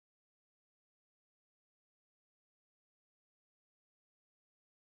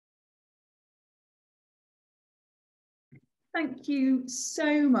Thank you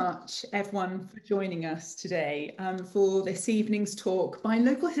so much, everyone, for joining us today for this evening's talk by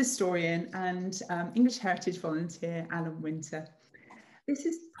local historian and English Heritage volunteer Alan Winter. This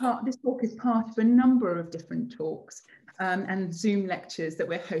talk is part of a number of different talks and Zoom lectures that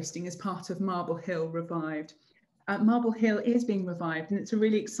we're hosting as part of Marble Hill Revived. Marble Hill is being revived, and it's a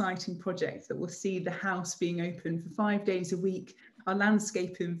really exciting project that will see the house being open for 5 days a week, our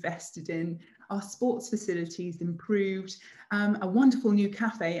landscape invested in, our sports facilities improved, a wonderful new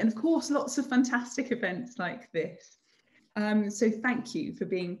cafe, and of course, lots of fantastic events like this. So thank you for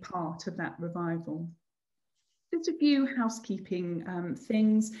being part of that revival. Just a few housekeeping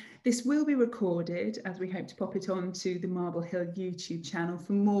things. This will be recorded as we hope to pop it onto the Marble Hill YouTube channel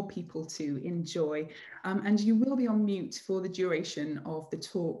for more people to enjoy. And you will be on mute for the duration of the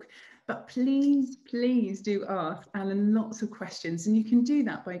talk. But please, please do ask Alan lots of questions. And you can do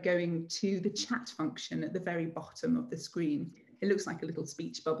that by going to the chat function at the very bottom of the screen. It looks like a little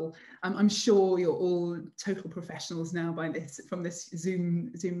speech bubble. I'm sure you're all total professionals now from this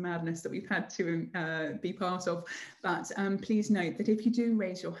Zoom madness that we've had to be part of. But please note that if you do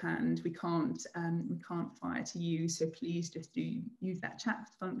raise your hand, we can't fire to you. So please just do use that chat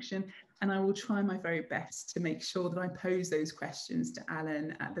function, and I will try my very best to make sure that I pose those questions to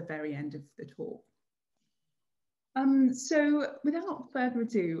Alan at the very end of the talk. So without further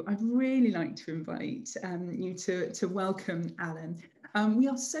ado, I'd really like to invite you to welcome Alan. We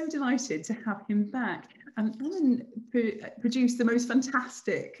are so delighted to have him back. Alan produced the most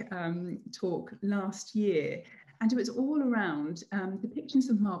fantastic talk last year, and it was all around depictions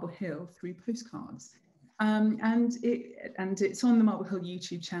of Marble Hill through postcards. And it's on the Marble Hill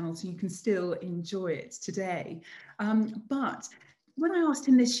YouTube channel, so you can still enjoy it today. But when I asked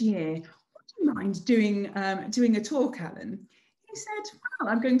him this year, mind doing a talk, Alan? He said, well,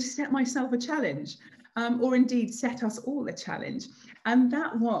 I'm going to set myself a challenge, or indeed set us all a challenge. And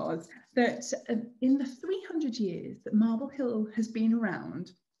that was that in the 300 years that Marble Hill has been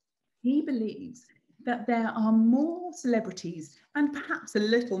around, he believes that there are more celebrities and perhaps a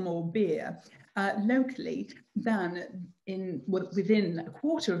little more beer locally than within a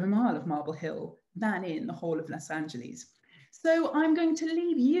quarter of a mile of Marble Hill than in the whole of Los Angeles. So I'm going to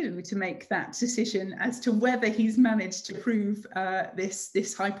leave you to make that decision as to whether he's managed to prove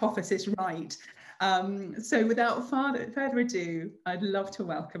this hypothesis right. So without further ado, I'd love to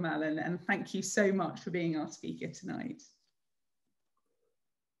welcome Alan, and thank you so much for being our speaker tonight.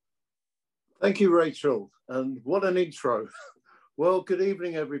 Thank you, Rachel, and what an intro. Well, good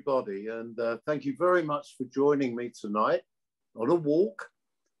evening, everybody, and thank you very much for joining me tonight on a walk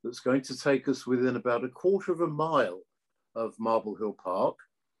that's going to take us within about a quarter of a mile of Marble Hill Park.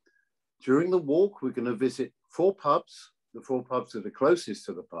 During the walk, we're going to visit 4 pubs, the 4 pubs that are closest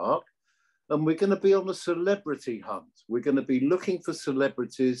to the park, and we're going to be on a celebrity hunt. We're going to be looking for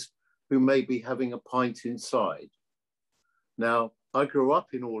celebrities who may be having a pint inside. Now, I grew up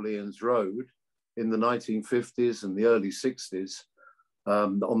in Orleans Road in the 1950s and the early 60s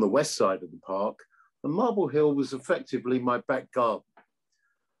on the west side of the park, and Marble Hill was effectively my back garden.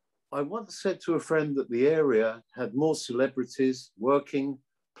 I once said to a friend that the area had more celebrities working,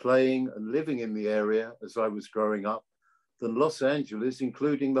 playing, and living in the area as I was growing up than Los Angeles,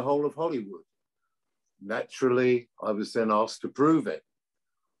 including the whole of Hollywood. Naturally, I was then asked to prove it.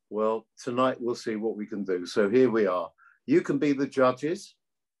 Well, tonight we'll see what we can do. So here we are. You can be the judges.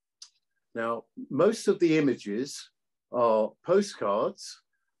 Now, most of the images are postcards.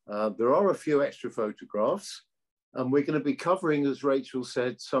 There are a few extra photographs. And we're going to be covering, as Rachel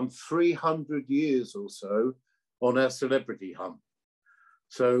said, some 300 years or so on our celebrity hunt.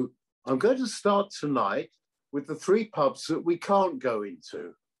 So I'm going to start tonight with the 3 pubs that we can't go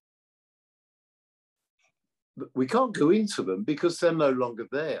into. We can't go into them because they're no longer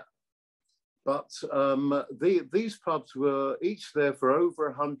there. But these pubs were each there for over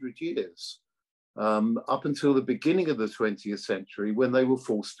 100 years, up until the beginning of the 20th century when they were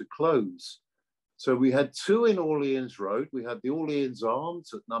forced to close. So we had 2 in Orleans Road. We had the Orleans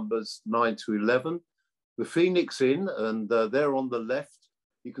Arms at numbers 9 to 11, the Phoenix Inn, and there on the left,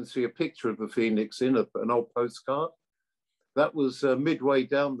 you can see a picture of the Phoenix Inn, an old postcard. That was midway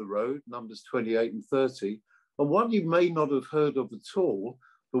down the road, numbers 28 and 30. And one you may not have heard of at all,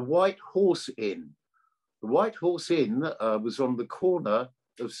 the White Horse Inn. The White Horse Inn was on the corner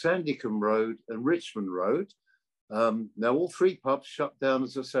of Sandycombe Road and Richmond Road. Now, all 3 pubs shut down,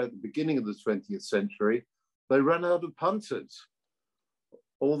 as I say, at the beginning of the 20th century. They ran out of punters.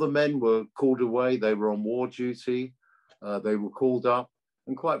 All the men were called away. They were on war duty. They were called up.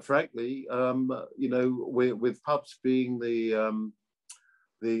 And quite frankly, you know, with pubs being the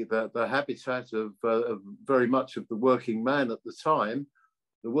the habitat of very much of the working man at the time.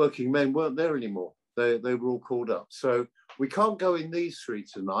 The working men weren't there anymore. They were all called up. So we can't go in these three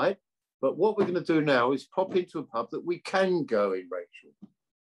tonight, but what we're going to do now is pop into a pub that we can go in, Rachel.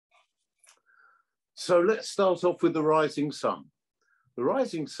 So let's start off with the Rising Sun. The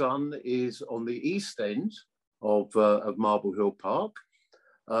Rising Sun is on the east end of Marble Hill Park.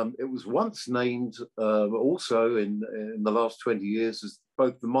 It was once named also in the last 20 years as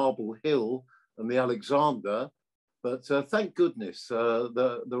both the Marble Hill and the Alexander, but thank goodness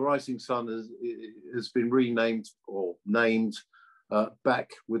the Rising Sun has been renamed or named back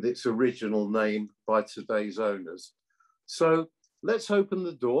with its original name by today's owners. So let's open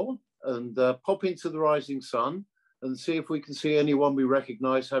the door and pop into the Rising Sun and see if we can see anyone we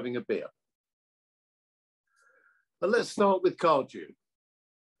recognise having a beer. And let's start with Cardew.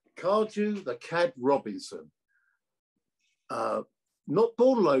 Cardew, the Cad Robinson. Not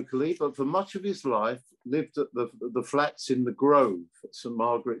born locally, but for much of his life, lived at the flats in the Grove at St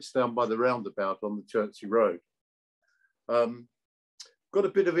Margaret's down by the roundabout on the Chertsey Road. Got a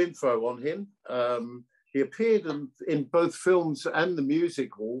bit of info on him. He appeared in both films and the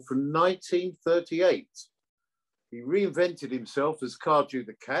music hall from 1938. He reinvented himself as Cardew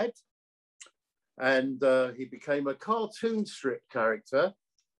the Cad, and he became a cartoon strip character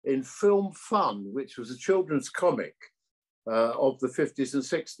in Film Fun, which was a children's comic of the 50s and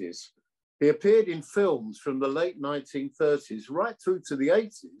 60s. He appeared in films from the late 1930s right through to the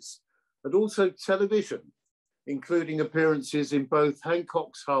 80s, and also television, including appearances in both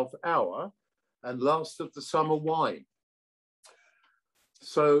Hancock's Half Hour and Last of the Summer Wine.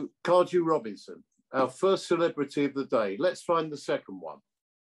 So Cardew Robinson, our first celebrity of the day. Let's find the second one.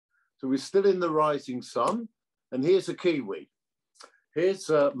 So we're still in the Rising Sun, and here's a Kiwi.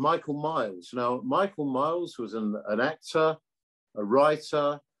 Here's Michael Miles. Now, Michael Miles was an actor, a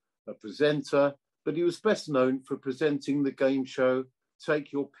writer, a presenter, but he was best known for presenting the game show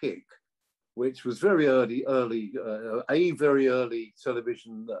Take Your Pick, which was a very early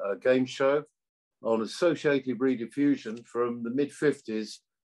television game show on associated rediffusion from the mid-50s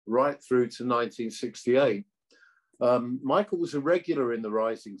right through to 1968. Michael was a regular in the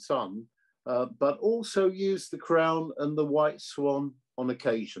Rising Sun, but also used the Crown and the White Swan on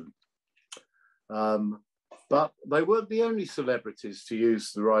occasion. But they weren't the only celebrities to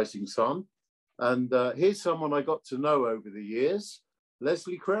use the Rising Sun. And here's someone I got to know over the years,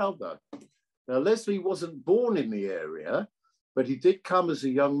 Leslie Crowther. Now, Leslie wasn't born in the area, but he did come as a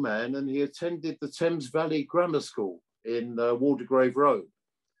young man, and he attended the Thames Valley Grammar School in Waldegrave Road.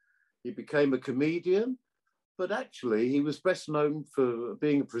 He became a comedian, but actually he was best known for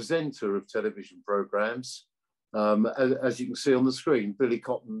being a presenter of television programs, as you can see on the screen, Billy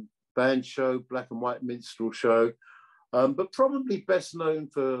Cotton Band Show, Black and White Minstrel Show, but probably best known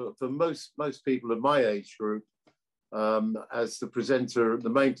for most people of my age group as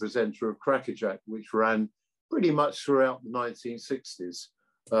the main presenter of Crackerjack, which ran pretty much throughout the 1960s.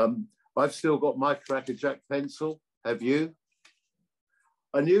 I've still got my Crackerjack pencil. Have you?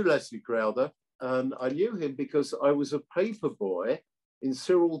 I knew Leslie Crowther, and I knew him because I was a paper boy in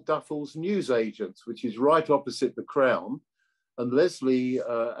Cyril Duffell's Newsagents, which is right opposite the Crown. And Leslie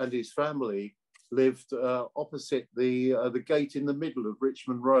and his family lived opposite the gate in the middle of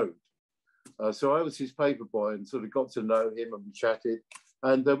Richmond Road. So I was his paper boy and sort of got to know him, and we chatted.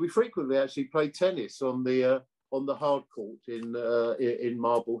 And we frequently actually played tennis on the hard court in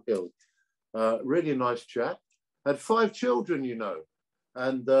Marble Hill. Really nice chap. Had 5 children, you know.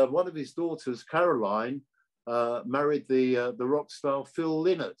 And one of his daughters, Caroline, married the rock star Phil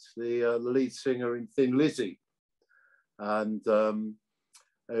Lynott, the lead singer in Thin Lizzy. And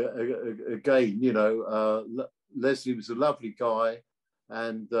again, you know, Leslie was a lovely guy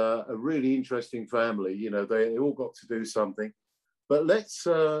and a really interesting family. You know, they all got to do something. But let's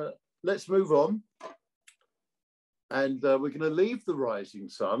move on. And we're going to leave the Rising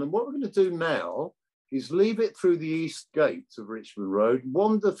Sun. And what we're going to do now is leave it through the east gate of Richmond Road,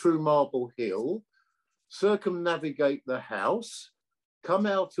 wander through Marble Hill, circumnavigate the house, come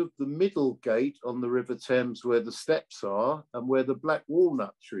out of the middle gate on the River Thames where the steps are and where the black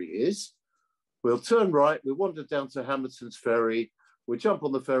walnut tree is. We'll turn right, we'll wander down to Hamilton's Ferry, we'll jump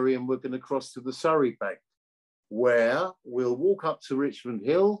on the ferry and we're going to cross to the Surrey Bank, where we'll walk up to Richmond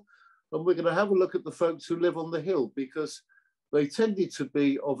Hill and we're going to have a look at the folks who live on the hill, because they tended to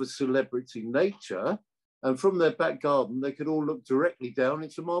be of a celebrity nature, and from their back garden, they could all look directly down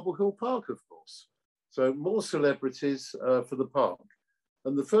into Marble Hill Park, of course. So more celebrities for the park.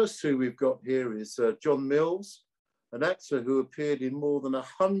 And the first two we've got here is John Mills, an actor who appeared in more than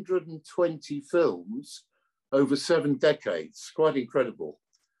 120 films over 7 decades. Quite incredible.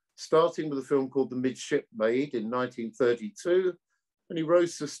 starting with a film called The Midshipmaid in 1932, and he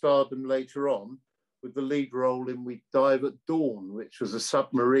rose to stardom later on with the lead role in We Dive at Dawn, which was a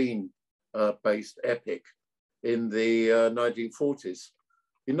submarine-based epic in the 1940s.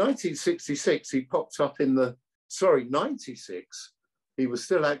 In 1966, he popped up in the, 96, he was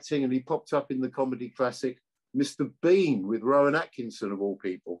still acting, and he popped up in the comedy classic Mr. Bean with Rowan Atkinson, of all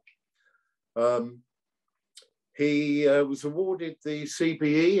people. He was awarded the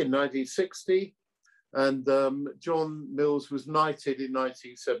CBE in 1960, and John Mills was knighted in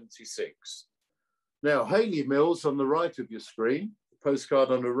 1976. Now, Hayley Mills on the right of your screen, the postcard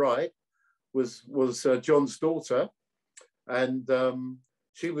on the right, was John's daughter, and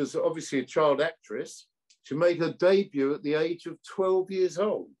she was obviously a child actress. She made her debut at the age of 12 years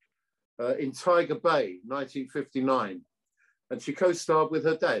old in Tiger Bay, 1959, and she co-starred with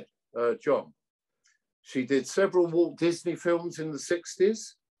her dad, John. She did several Walt Disney films in the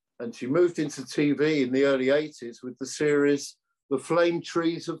 60s, and she moved into TV in the early 80s with the series The Flame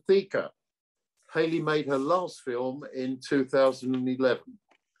Trees of Thika. Hayley made her last film in 2011.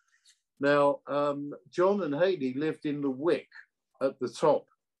 Now, John and Hayley lived in the Wick at the top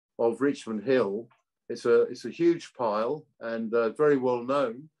of Richmond Hill. It's a huge pile and very well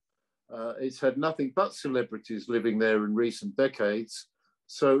known. It's had nothing but celebrities living there in recent decades.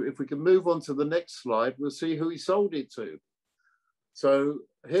 So if we can move on to the next slide, we'll see who he sold it to. So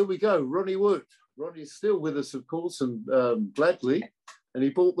here we go, Ronnie Wood. Ronnie's still with us, of course, and gladly. And he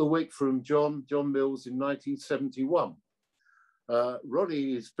bought the Wick from John Mills in 1971.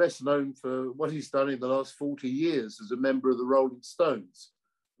 Ronnie is best known for what he's done in the last 40 years as a member of the Rolling Stones.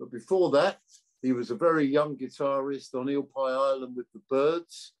 But before that, he was a very young guitarist on Eel Pie Island with the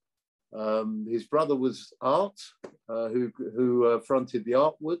Byrds. His brother was Art, who fronted the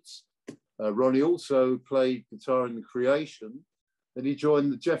Artwoods. Ronnie also played guitar in The Creation. Then he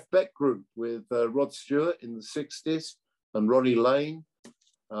joined the Jeff Beck group with Rod Stewart in the 60s and Ronnie Lane.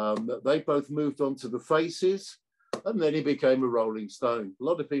 They both moved on to the Faces, and then he became a Rolling Stone. A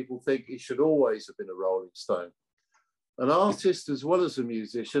lot of people think he should always have been a Rolling Stone. An artist as well as a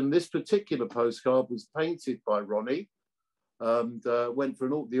musician, this particular postcard was painted by Ronnie, and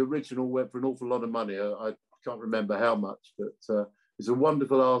the original went for an awful lot of money. I can't remember how much, but he's a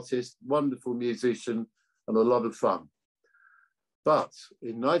wonderful artist, wonderful musician, and a lot of fun. But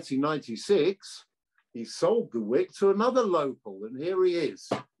in 1996, he sold the Wick to another local, and here he is,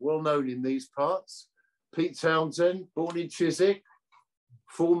 well known in these parts. Pete Townsend, born in Chiswick,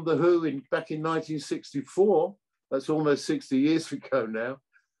 formed The Who back in 1964. That's almost 60 years ago now.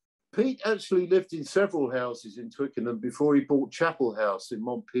 Pete actually lived in several houses in Twickenham before he bought Chapel House in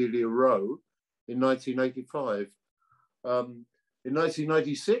Montpelier Row in 1985. In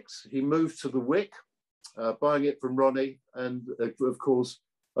 1996, he moved to the Wick, buying it from Ronnie, and of course,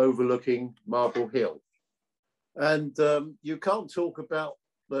 overlooking Marble Hill. And you can't talk about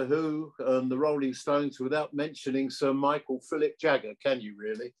The Who and the Rolling Stones without mentioning Sir Michael Philip Jagger, can you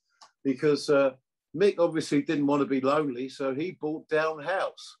really? Because Mick obviously didn't want to be lonely, so he bought Down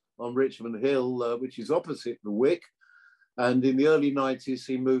House on Richmond Hill, which is opposite the Wick. And in the early 90s,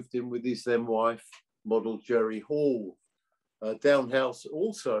 he moved in with his then wife, model Jerry Hall. Down House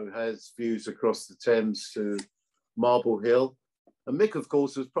also has views across the Thames to Marble Hill. And Mick, of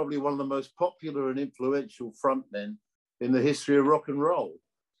course, was probably one of the most popular and influential frontmen in the history of rock and roll.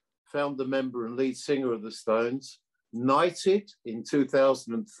 Founder member and lead singer of the Stones, knighted in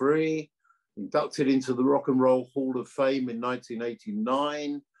 2003, inducted into the Rock and Roll Hall of Fame in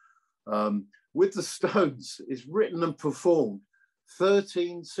 1989. With the Stones, is written and performed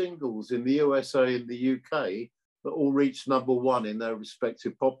 13 singles in the USA and the UK that all reached #1 in their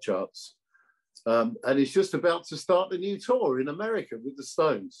respective pop charts. And he's just about to start a new tour in America with the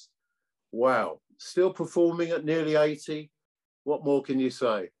Stones. Wow, still performing at nearly 80. What more can you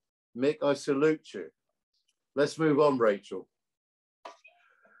say? Mick, I salute you. Let's move on, Rachel.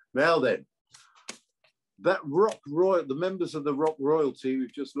 Now then, that the members of the rock royalty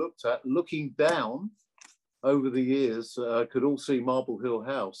we've just looked at, looking down over the years, could all see Marble Hill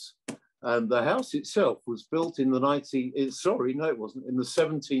House. And the house itself was built in the in the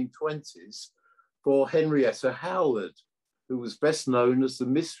 1720s for Henrietta Howard, who was best known as the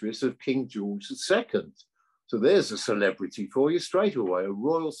mistress of King George II. So there's a celebrity for you straight away, a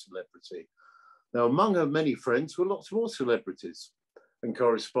royal celebrity. Now, among her many friends were lots more celebrities and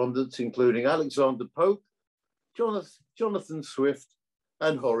correspondents, including Alexander Pope, Jonathan Swift,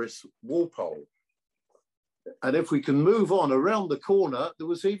 and Horace Walpole. And if we can move on around the corner, there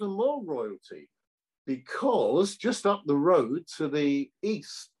was even more royalty, because just up the road to the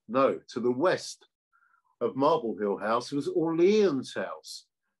west of Marble Hill House was Orleans House.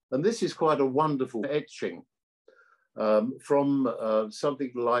 And this is quite a wonderful etching from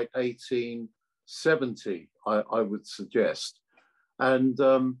something like 1870, I would suggest. And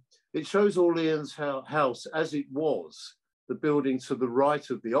it shows Orleans House as it was, the building to the right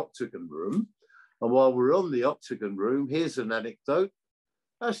of the Octagon Room. And while we're on the Octagon Room, here's an anecdote.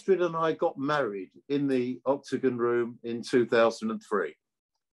 Astrid and I got married in the Octagon Room in 2003.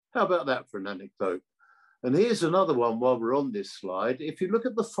 How about that for an anecdote? And here's another one while we're on this slide. If you look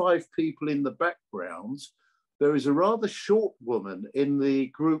at the 5 people in the background, there is a rather short woman in the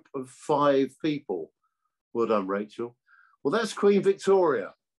group of 5 people. Well done, Rachel. Well, that's Queen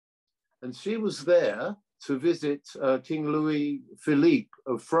Victoria. And she was there to visit King Louis Philippe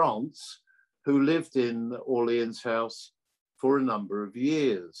of France, who lived in Orleans House for a number of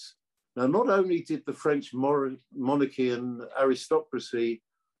years. Now, not only did the French monarchy and aristocracy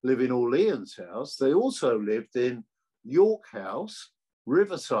live in Orleans House, they also lived in York House,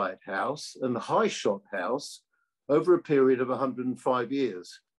 Riverside House, and Highshot House over a period of 105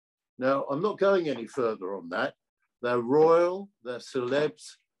 years. Now, I'm not going any further on that. They're royal, they're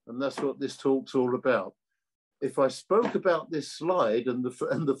celebs, and that's what this talk's all about. If I spoke about this slide and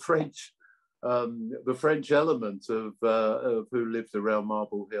the French element of who lived around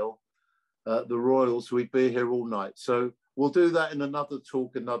Marble Hill, the royals, we'd be here all night. So we'll do that in another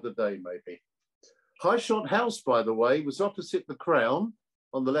talk another day, maybe. Highshot House, by the way, was opposite the Crown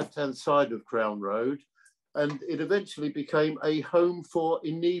on the left-hand side of Crown Road, and it eventually became a home for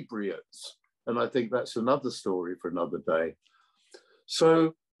inebriates. And I think that's another story for another day.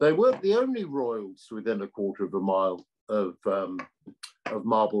 So they weren't the only royals within a quarter of a mile of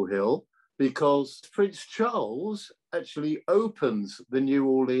Marble Hill, because Prince Charles actually opens the New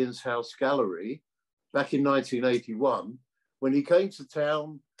Orleans House Gallery back in 1981 when he came to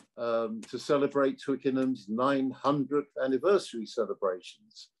town to celebrate Twickenham's 900th anniversary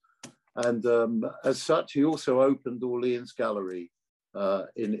celebrations. And as such, he also opened Orleans Gallery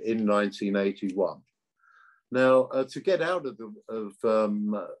in 1981. Now, to get out of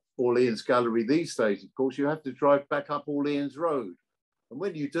Orleans Gallery these days, of course, you have to drive back up Orleans Road. And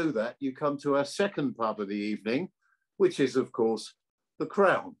when you do that, you come to our second pub of the evening, which is, of course, the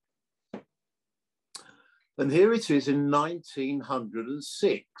Crown. And here it is in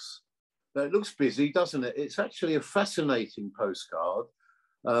 1906. Now, it looks busy, doesn't it? It's actually a fascinating postcard.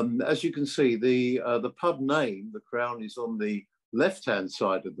 As you can see, the pub name, the Crown, is on the left-hand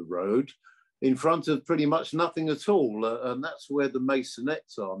side of the road, in front of pretty much nothing at all. And that's where the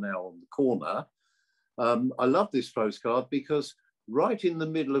Maisonettes are now on the corner. I love this postcard because right in the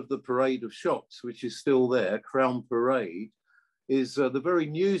middle of the Parade of Shops, which is still there, Crown Parade, is the very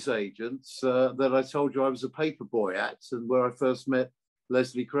newsagents that I told you I was a paper boy at, and where I first met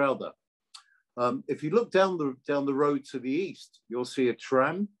Leslie Crowther. If you look down the road to the east, you'll see a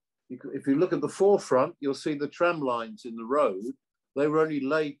tram. If you look at the forefront, you'll see the tram lines in the road. They were only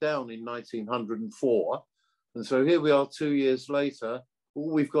laid down in 1904. And so here we are 2 years later.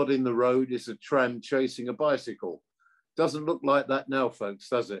 All we've got in the road is a tram chasing a bicycle. Doesn't look like that now, folks,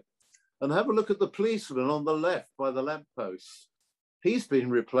 does it? And have a look at the policeman on the left by the lamppost. He's been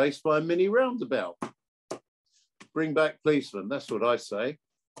replaced by a mini roundabout. Bring back policeman, that's what I say.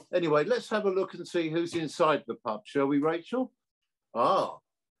 Anyway, let's have a look and see who's inside the pub, shall we, Rachel? Ah,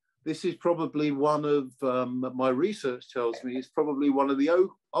 this is probably one of, my research tells me, it's probably one of the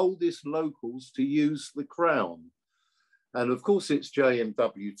oldest locals to use the Crown. And of course, it's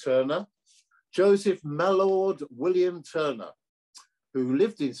J.M.W. Turner, Joseph Mallord William Turner, who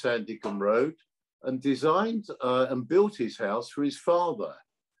lived in Sandicombe Road and designed and built his house for his father.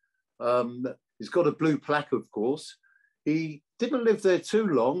 He's got a blue plaque, of course. He didn't live there too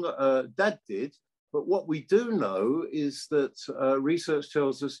long, Dad did, but what we do know is that research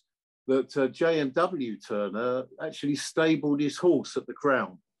tells us that J.M.W. Turner actually stabled his horse at the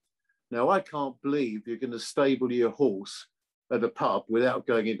Crown. Now, I can't believe you're going to stable your horse at a pub without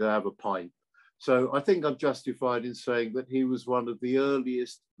going in to have a pint. So I think I'm justified in saying that he was one of the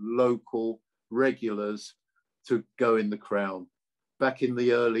earliest local regulars to go in the Crown back in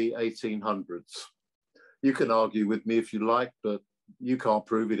the early 1800s. You can argue with me if you like, but you can't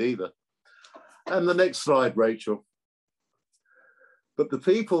prove it either. And the next slide, Rachel. But the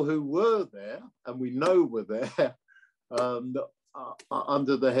people who were there, and we know were there,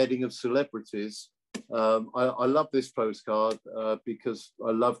 under the heading of celebrities, I love this postcard because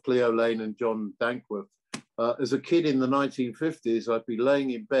I love Cleo Lane and John Dankworth. As a kid in the 1950s, I'd be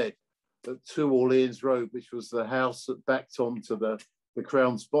laying in bed at 2 Orleans Road, which was the house that backed onto the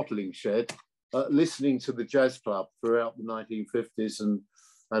Crown's bottling shed, listening to the jazz club throughout the 1950s and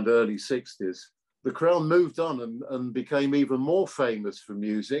early 60s. the Crown moved on and became even more famous for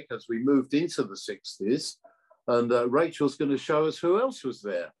music as we moved into the 60s. And Rachel's going to show us who else was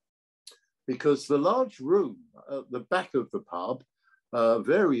there. Because the large room at the back of the pub,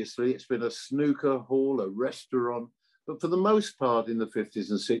 variously, it's been a snooker hall, a restaurant, but for the most part in the 50s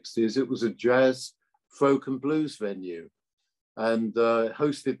and 60s, it was a jazz, folk and blues venue, and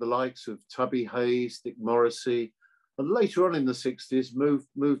hosted the likes of Tubby Hayes, Dick Morrissey, and later on in the 60s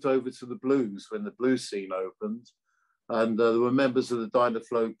moved over to the blues when the blues scene opened. And there were members of the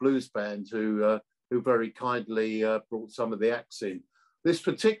Dynaflow Blues Band who very kindly brought some of the acts in. This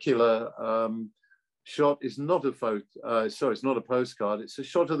particular shot is not a photo, sorry, it's not a postcard, it's a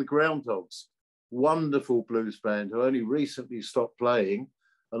shot of the Groundhogs, wonderful blues band who only recently stopped playing.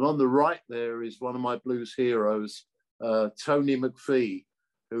 And on the right there is one of my blues heroes, Tony McPhee,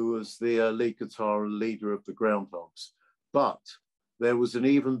 who was the lead guitar and leader of the Groundhogs. But there was an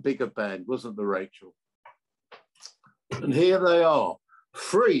even bigger band, wasn't there, Rachel? And here they are.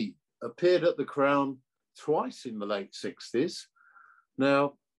 Free appeared at the Crown twice in the late 60s.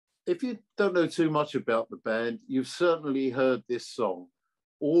 Now, if you don't know too much about the band, you've certainly heard this song,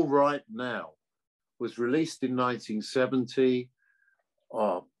 All Right Now. Was released in 1970.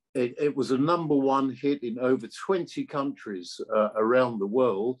 It was a #1 hit in over 20 countries around the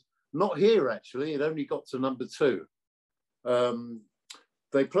world. Not here, actually. It only got to #2.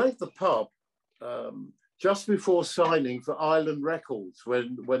 They played the pub just before signing for Island Records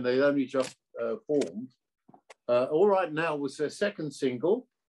when they only just formed. All Right Now was their second single,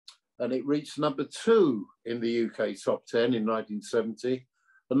 and it reached #2 in the UK top 10 in 1970,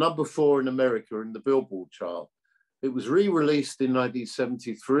 and #4 in America in the Billboard chart. It was re-released in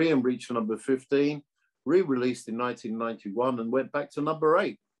 1973 and reached #15, re-released in 1991 and went back to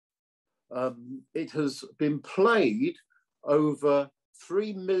 #8. It has been played over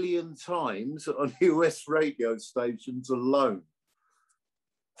 3 million times on US radio stations alone.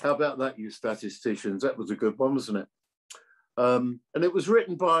 How about that, you statisticians? That was a good one, wasn't it? And it was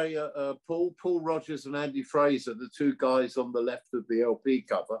written by Paul Rogers and Andy Fraser, the two guys on the left of the LP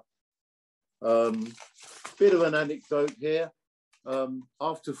cover. Bit of an anecdote here.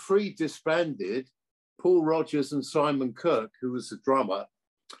 After Free disbanded, Paul Rogers and Simon Kirke, who was the drummer,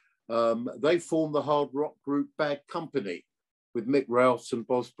 they formed the hard rock group Bad Company with Mick Rouse and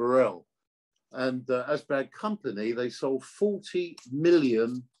Boz Burrell. And as Bad Company, they sold 40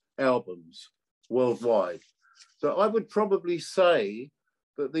 million albums worldwide. So I would probably say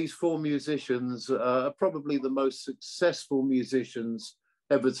that these four musicians are probably the most successful musicians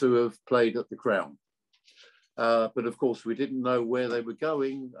ever to have played at the Crown. But of course, we didn't know where they were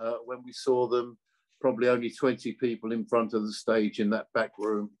going when we saw them, probably only 20 people in front of the stage in that back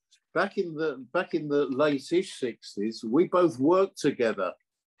room. Back in the late-ish 60s, we both worked together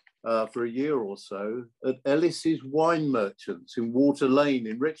for a year or so at Ellis's Wine Merchants in Water Lane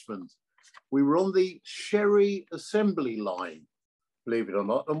in Richmond. We were on the sherry assembly line, believe it or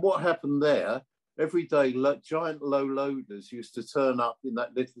not. And what happened there, every day, giant low loaders used to turn up in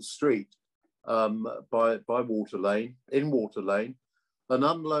that little street by Water Lane, in Water Lane, and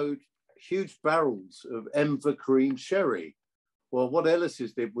unload huge barrels of Enver cream sherry. Well, what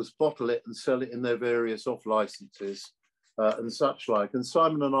Ellis's did was bottle it and sell it in their various off licenses and such like. And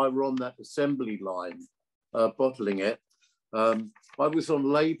Simon and I were on that assembly line, bottling it. I was on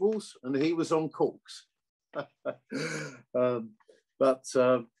labels and he was on corks. But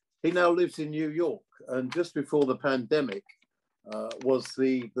he now lives in New York, and just before the pandemic was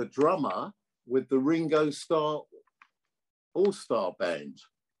the drummer with the Ringo Starr All-Star Band.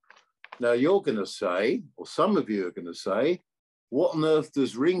 Now you're going to say, or some of you are going to say, what on earth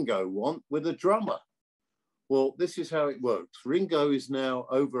does Ringo want with a drummer? Well, this is how it works. Ringo is now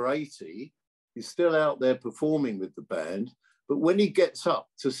over 80. He's still out there performing with the band. But when he gets up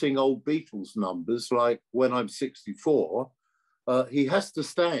to sing old Beatles numbers like When I'm 64, he has to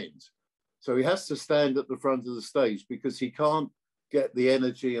stand. So he has to stand at the front of the stage because he can't get the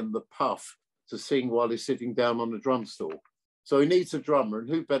energy and the puff to sing while he's sitting down on a drum stool. So he needs a drummer, and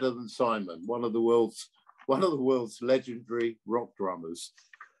who better than Simon, one of the world's legendary rock drummers.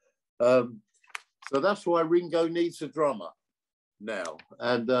 So that's why Ringo needs a drummer now,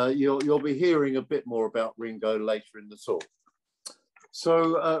 and you'll be hearing a bit more about Ringo later in the talk.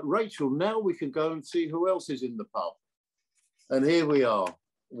 So Rachel, now we can go and see who else is in the pub. And here we are,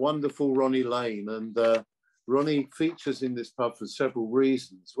 wonderful Ronnie Lane. And Ronnie features in this pub for several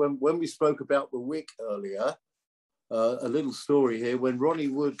reasons. When we spoke about the Wick earlier, a little story here, when Ronnie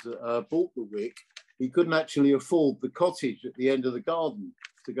Wood bought the Wick, he couldn't actually afford the cottage at the end of the garden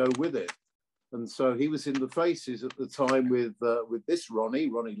to go with it. And so he was in the Faces at the time with this Ronnie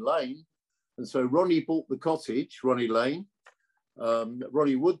Lane. And so Ronnie bought the cottage, Ronnie Lane.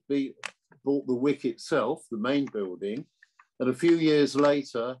 Ronnie Wood bought the Wick itself, the main building. And a few years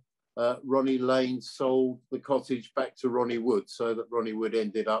later, Ronnie Lane sold the cottage back to Ronnie Wood, so that Ronnie Wood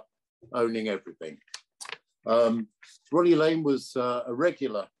ended up owning everything. Ronnie Lane was a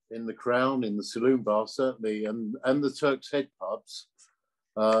regular in the Crown, in the Saloon Bar, certainly, and the Turk's Head pubs.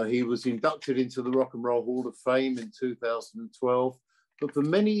 He was inducted into the Rock and Roll Hall of Fame in 2012. But for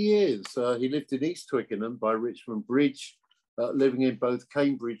many years, he lived in East Twickenham by Richmond Bridge, living in both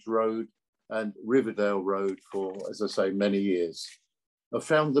Cambridge Road and Riverdale Road for, as I say, many years. A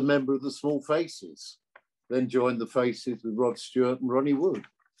founder member of the Small Faces, then joined the Faces with Rod Stewart and Ronnie Wood.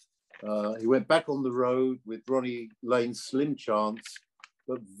 He went back on the road with Ronnie Lane's Slim Chance,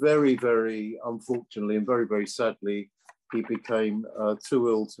 but very, very unfortunately and very, very sadly, he became too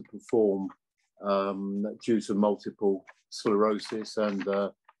ill to perform due to multiple sclerosis, and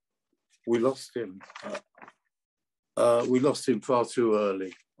we lost him. We lost him far too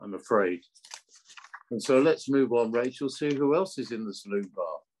early, I'm afraid. And so let's move on, Rachel, see who else is in the Saloon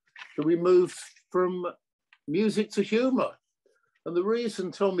Bar. Shall we move from music to humour? And the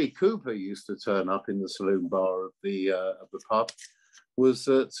reason Tommy Cooper used to turn up in the Saloon Bar of the pub was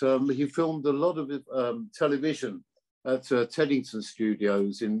that he filmed a lot of television at Teddington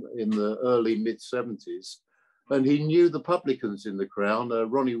Studios in the early mid-70s. And he knew the publicans in the Crown,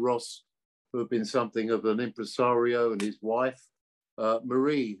 Ronnie Ross, who had been something of an impresario, and his wife,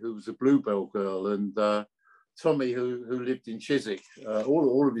 Marie, who was a Bluebell girl, and Tommy, who lived in Chiswick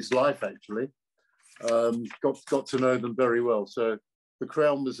all of his life, actually. Got to know them very well. So the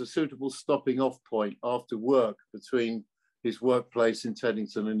Crown was a suitable stopping off point after work between his workplace in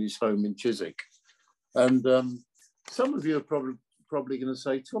Teddington and his home in Chiswick. And some of you are probably going to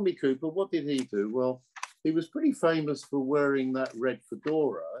say, Tommy Cooper, what did he do? Well, he was pretty famous for wearing that red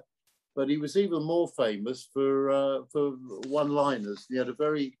fedora, but he was even more famous for one-liners. He had a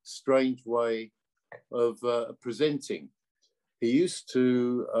very strange way of presenting. He used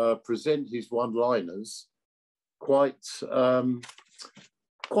to present his one-liners quite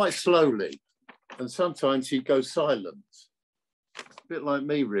slowly, and sometimes he'd go silent, a bit like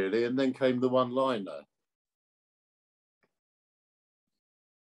me, really, and then came the one-liner.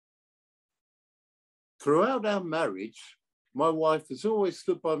 Throughout our marriage, my wife has always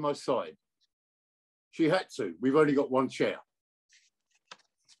stood by my side. She had to. We've only got one chair.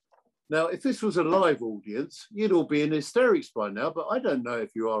 Now, if this was a live audience, you'd all be in hysterics by now, but I don't know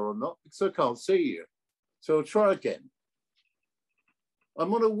if you are or not because I can't see you. So I'll try again.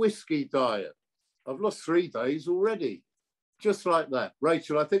 I'm on a whiskey diet. I've lost 3 days already. Just like that.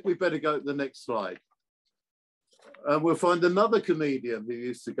 Rachel, I think we better go to the next slide. And we'll find another comedian who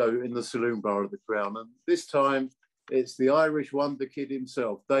used to go in the Saloon Bar of the Crown. And this time it's the Irish wonder kid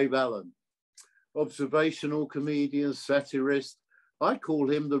himself, Dave Allen. Observational comedian, satirist. I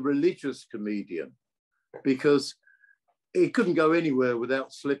call him the religious comedian because he couldn't go anywhere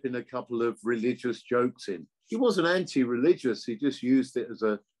without slipping a couple of religious jokes in. He wasn't anti-religious, he just used it as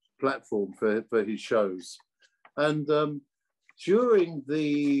a platform for his shows. And during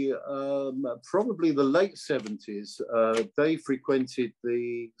the probably the late 70s, they frequented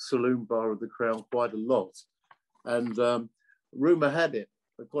the Saloon Bar of the Crown quite a lot. And rumour had it,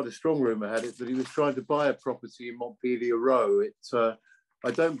 quite a strong rumour had it, that he was trying to buy a property in Montpelier Row.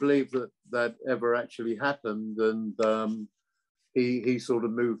 I don't believe that ever actually happened, and he sort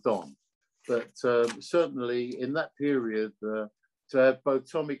of moved on. But certainly in that period, to have both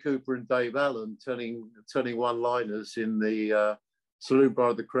Tommy Cooper and Dave Allen turning one-liners in the Saloon Bar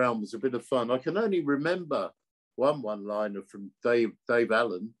of the Crown was a bit of fun. I can only remember one-liner from Dave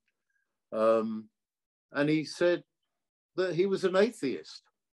Allen, and he said that he was an atheist.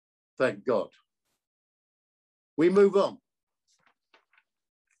 Thank God. We move on.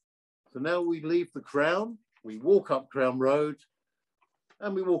 So now we leave the Crown, we walk up Crown Road,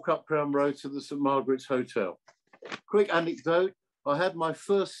 and we walk up Crown Road to the St Margaret's Hotel. Quick anecdote, I had my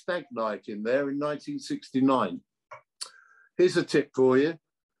first stag night in there in 1969. Here's a tip for you.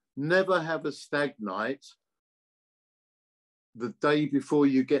 Never have a stag night the day before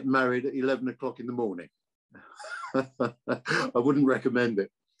you get married at 11 o'clock in the morning. I wouldn't recommend it.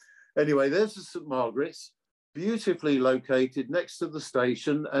 Anyway, there's the St Margaret's, beautifully located next to the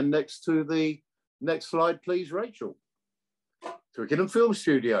station and next to the next slide, please, Rachel. Twickenham Film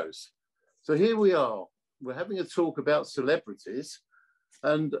Studios. So here we are. We're having a talk about celebrities,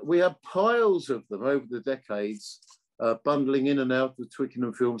 and we have piles of them over the decades, bundling in and out of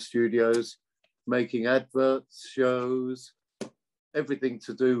Twickenham Film Studios, making adverts, shows, everything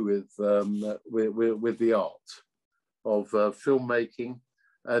to do with the art of filmmaking.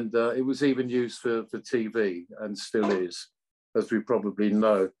 And it was even used for TV and still is, as we probably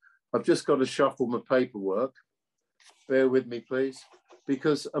know. I've just got to shuffle my paperwork. Bear with me, please.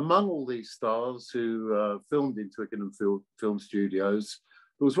 Because among all these stars who filmed in Twickenham Film Studios,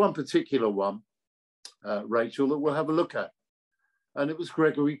 there was one particular one, Rachel, that we'll have a look at. And it was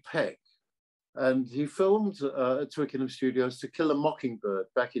Gregory Peck. And he filmed at Twickenham Studios To Kill a Mockingbird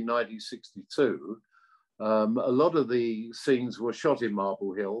back in 1962. A lot of the scenes were shot in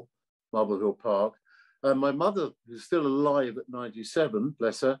Marble Hill Park. My mother, who's still alive at 97,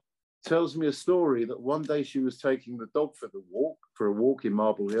 bless her, tells me a story that one day she was taking the dog for a walk in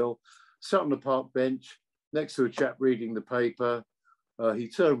Marble Hill, sat on a park bench next to a chap reading the paper. He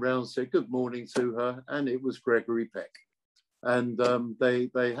turned around and said good morning to her, and it was Gregory Peck. And they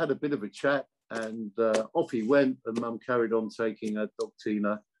had a bit of a chat, and off he went, and Mum carried on taking her dog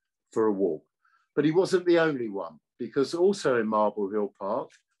Tina for a walk. But he wasn't the only one, because also in Marble Hill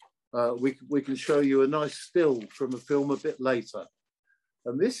Park, we can show you a nice still from a film a bit later.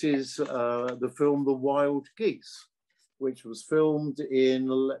 And this is the film The Wild Geese, which was filmed in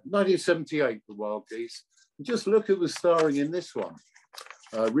 1978, The Wild Geese. And just look who was starring in this one.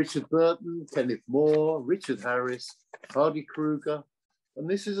 Richard Burton, Kenneth Moore, Richard Harris, Hardy Kruger. And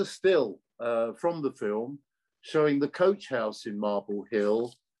this is a still from the film showing the coach house in Marble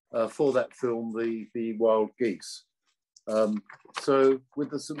Hill for that film, The Wild Geese. So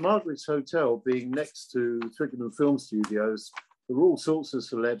with the St Margaret's Hotel being next to Twickenham Film Studios, there were all sorts of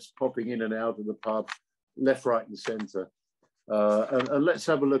celebs popping in and out of the pub, left, right and centre. And let's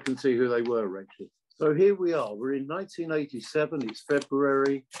have a look and see who they were, Rachel. So here we are, we're in 1987, it's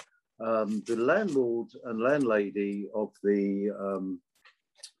February. The landlord and landlady of the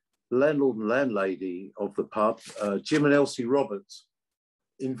pub, Jim and Elsie Roberts,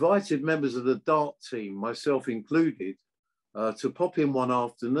 invited members of the dart team, myself included, to pop in one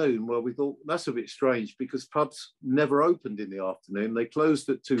afternoon where we thought that's a bit strange because pubs never opened in the afternoon. They closed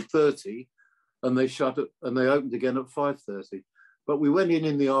at 2:30 and they shut it and they opened again at 5:30. But we went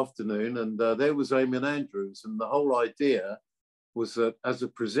in the afternoon and there was Eamon Andrews, and the whole idea was that as a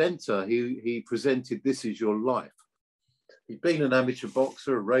presenter, he presented This Is Your Life. He'd been an amateur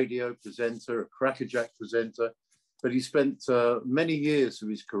boxer, a radio presenter, a crackerjack presenter, but he spent many years of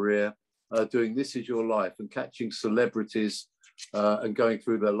his career doing This Is Your Life and catching celebrities and going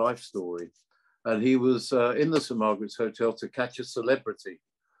through their life story. And he was in the St Margaret's Hotel to catch a celebrity.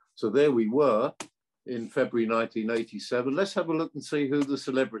 So there we were in February 1987. Let's have a look and see who the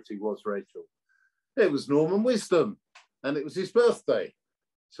celebrity was, Rachel. It was Norman Wisdom, and it was his birthday.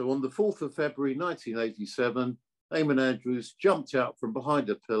 So on the 4th of February 1987, Eamon Andrews jumped out from behind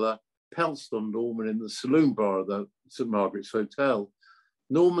a pillar, pounced on Norman in the saloon bar of the St Margaret's Hotel.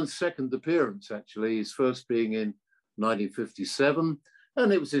 Norman's second appearance, actually, his first being in 1957,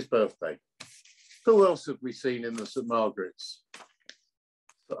 and it was his birthday. Who else have we seen in the St Margaret's?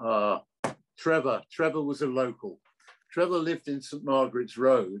 Trevor. Trevor was a local. Trevor lived in St Margaret's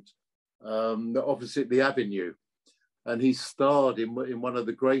Road, opposite the Avenue, and he starred in one of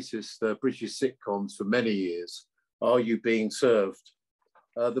the greatest British sitcoms for many years, Are You Being Served?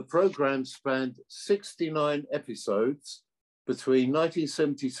 The programme spanned 69 episodes between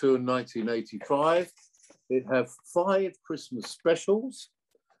 1972 and 1985. It had 5 Christmas specials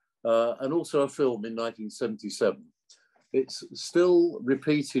and also a film in 1977. It's still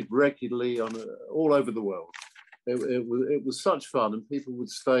repeated regularly all over the world. It was such fun, and people would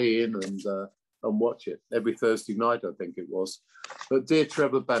stay in and watch it every Thursday night, I think it was. But dear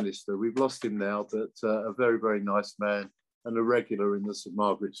Trevor Bannister, we've lost him now, but a very, very nice man and a regular in the St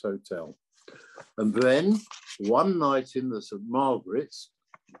Margaret's Hotel. And then one night in the St Margaret's,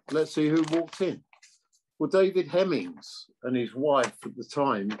 let's see who walked in. Well, David Hemmings and his wife at the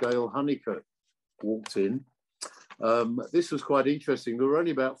time, Gail Honeycutt, walked in. This was quite interesting. There were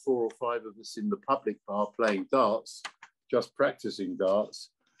only about 4 or 5 of us in the public bar playing darts, just practicing darts.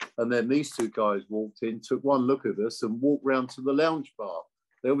 And then these 2 guys walked in, took one look at us and walked round to the lounge bar.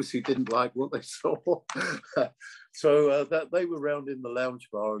 They obviously didn't like what they saw. So they were round in the lounge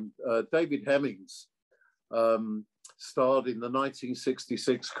bar, and David Hemmings starred in the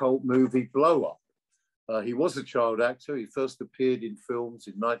 1966 cult movie Blow Up. He was a child actor. He first appeared in films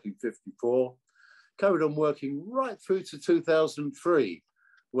in 1954, carried on working right through to 2003,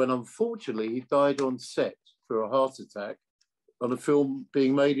 when unfortunately he died on set through a heart attack on a film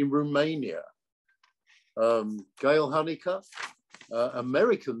being made in Romania. Gail Honeycutt,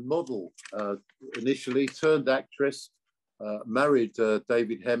 American model initially, turned actress, married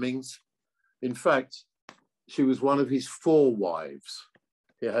David Hemmings. In fact, she was one of his 4 wives.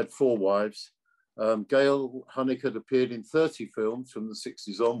 He had 4 wives. Gail Hunnick had appeared in 30 films from the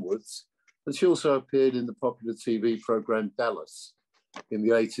 60s onwards, and she also appeared in the popular TV program Dallas in the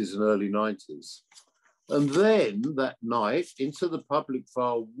 80s and early 90s. And then that night, into the public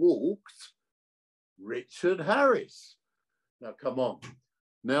bar walked Richard Harris. Now, come on.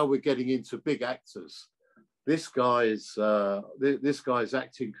 Now we're getting into big actors. This guy's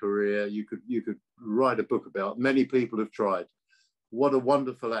acting career, you could write a book about. Many people have tried. What a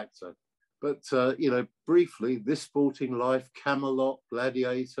wonderful actor. But, you know, briefly, This Sporting Life, Camelot,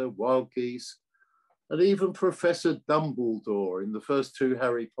 Gladiator, Wild Geese, and even Professor Dumbledore in the first 2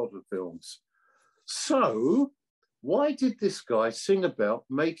 Harry Potter films. So why did this guy sing about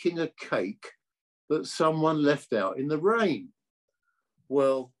making a cake that someone left out in the rain?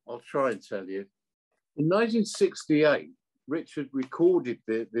 Well, I'll try and tell you. In 1968, Richard recorded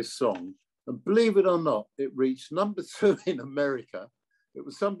this song, and believe it or not, it reached #2 in America. It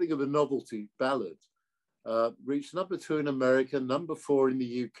was something of a novelty ballad. Reached #2 in America, #4 in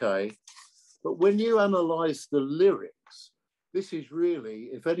the UK. But when you analyze the lyrics, this is really,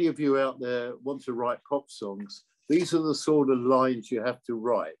 if any of you out there want to write pop songs, these are the sort of lines you have to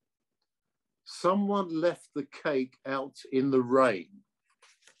write. Someone left the cake out in the rain.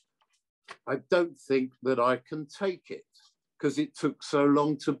 I don't think that I can take it because it took so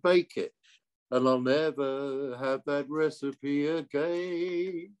long to bake it. And I'll never have that recipe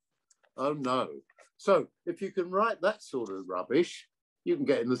again. Oh no. So if you can write that sort of rubbish, you can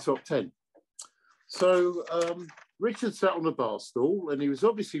get in the top 10. So Richard sat on a bar stool and he was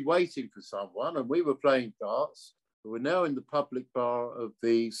obviously waiting for someone, and we were playing darts. We're now in the public bar of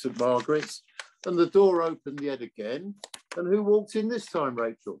the St. Margaret's, and the door opened yet again. And who walked in this time,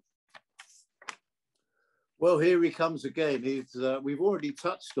 Rachel? Well, here he comes again. We've already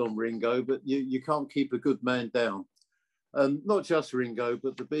touched on Ringo, but you can't keep a good man down. And not just Ringo,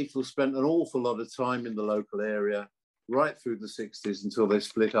 but the Beatles spent an awful lot of time in the local area right through the 60s until they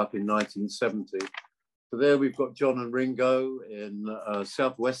split up in 1970. So there we've got John and Ringo in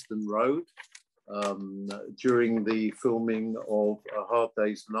Southwestern Road during the filming of A Hard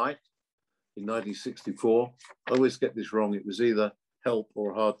Day's Night in 1964. I always get this wrong. It was either Help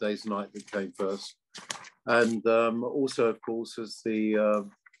or A Hard Day's Night that came first. And also, of course, as the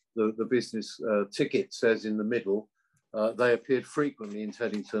business ticket says in the middle, they appeared frequently in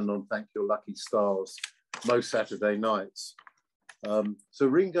Teddington on Thank Your Lucky Stars, most Saturday nights. So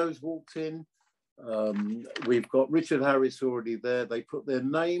Ringo's walked in. We've got Richard Harris already there. They put their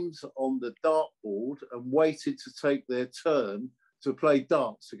names on the dartboard and waited to take their turn to play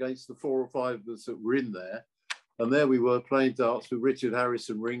darts against the 4 or 5 of us that were in there. And there we were playing darts with Richard Harris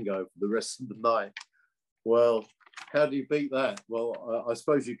and Ringo for the rest of the night. Well, how do you beat that? Well, I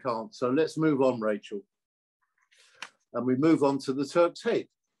suppose you can't. So let's move on, Rachel. And we move on to the Turk's Head.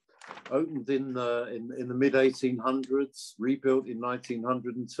 Opened in the mid-1800s, rebuilt in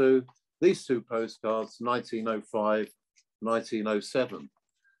 1902. These 2 postcards, 1905, 1907.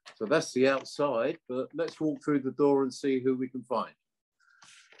 So that's the outside, but let's walk through the door and see who we can find.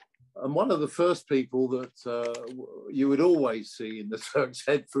 And one of the first people that you would always see in the Turk's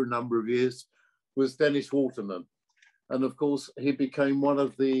Head for a number of years was Dennis Waterman. And of course, he became one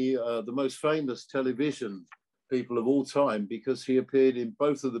of the most famous television people of all time because he appeared in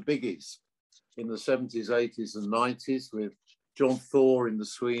both of the biggies in the 70s, 80s and 90s with John Thor in The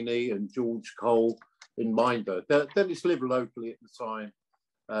Sweeney and George Cole in Minder. Dennis lived locally at the time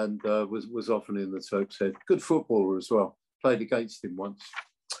and was often in the Turk's Head. Good footballer as well. Played against him once.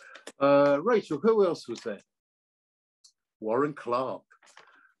 Rachel, who else was there? Warren Clarke,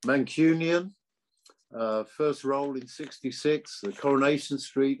 Mancunian, first role in '66, the Coronation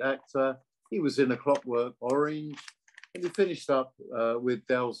Street actor. He was in A Clockwork Orange, and he finished up with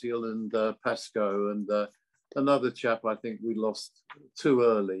Dalziel and Pascoe and another chap I think we lost too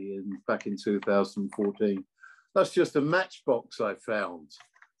early back in 2014. That's just a matchbox I found.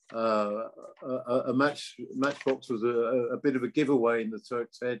 Matchbox was a bit of a giveaway in the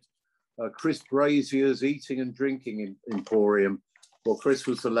Turk's Head. Chris Brazier's Eating and Drinking Emporium. Well, Chris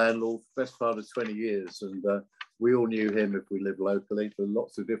was the landlord for the best part of 20 years, and we all knew him if we lived locally for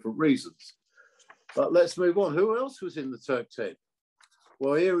lots of different reasons. But let's move on. Who else was in the Turk's Head?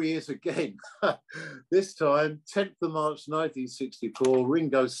 Well, here he is again. This time, 10th of March 1964,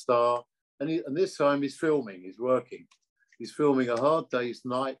 Ringo Starr, and this time he's filming, he's working. He's filming A Hard Day's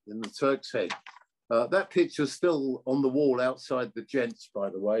Night in the Turk's Head. That picture's still on the wall outside the Gents,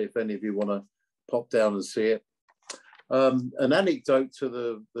 by the way, if any of you want to pop down and see it. An anecdote to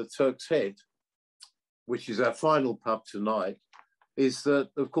the Turk's Head, which is our final pub tonight, is that,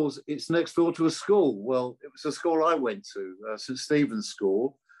 of course, it's next door to a school. Well, it was a school I went to, St. Stephen's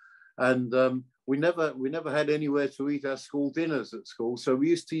School. And we never had anywhere to eat our school dinners at school, so we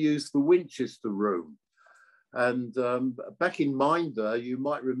used to use the Winchester room. And back in Minder, you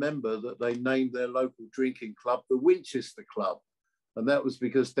might remember that they named their local drinking club the Winchester Club. And that was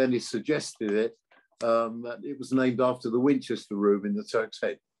because Dennis suggested it. It was named after the Winchester room in the Turk's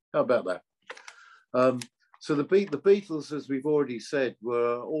Head. How about that? So the Beatles, as we've already said,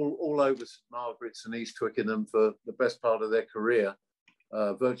 were all over St Margaret's and East Twickenham for the best part of their career.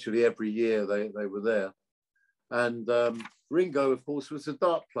 Virtually every year they were there. And Ringo, of course, was a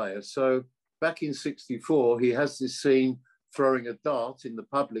dart player. So back in '64, he has this scene throwing a dart in the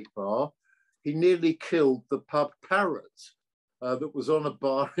public bar. He nearly killed the pub parrot that was on a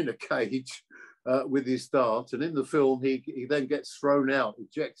bar in a cage with his dart. And in the film, he then gets thrown out,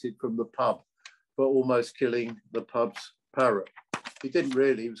 ejected from the pub for almost killing the pub's parrot. He didn't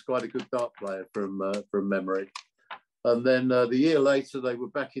really, he was quite a good dart player from memory. And then the year later, they were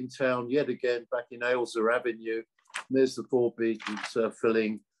back in town yet again, back in Ailsa Avenue. And there's the four Beatles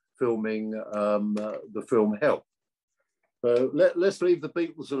filming the film Help. So let's leave the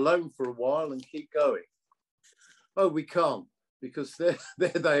Beatles alone for a while and keep going. Oh, we can't, because there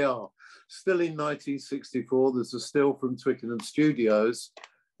they are. Still in 1964, there's a still from Twickenham Studios.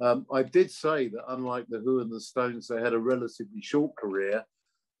 I did say that unlike The Who and the Stones, they had a relatively short career.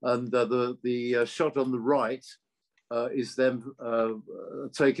 And the shot on the right is them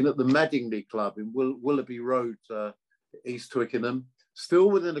taken at the Madingley Club in Willoughby Road, East Twickenham,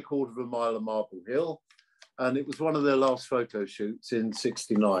 still within a quarter of a mile of Marble Hill. And it was one of their last photo shoots in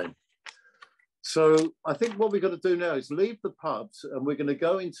 '69. So I think what we're going to do now is leave the pubs and we're going to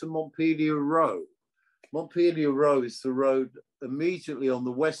go into Montpelier Row. Montpelier Row is the road immediately on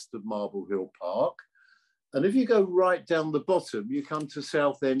the west of Marble Hill Park. And if you go right down the bottom, you come to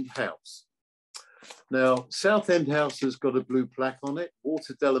Southend House. Now, Southend House has got a blue plaque on it.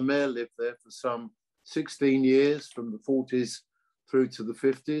 Walter Delamere lived there for some 16 years, from the 40s through to the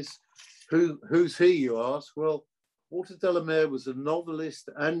 50s. Who's he, you ask? Well, Walter Delamere was a novelist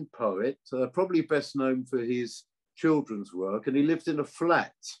and poet, probably best known for his children's work, and he lived in a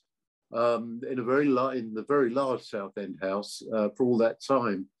flat in the very large Southend House for all that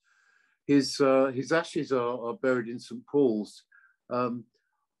time. His ashes are buried in St Paul's.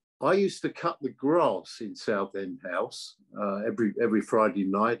 I used to cut the grass in Southend House every Friday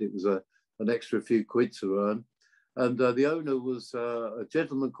night. It was an extra few quid to earn. And the owner was a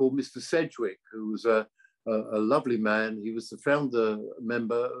gentleman called Mr. Sedgwick, who was a lovely man. He was the founder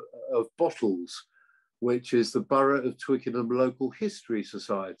member of Bottles, which is the Borough of Twickenham Local History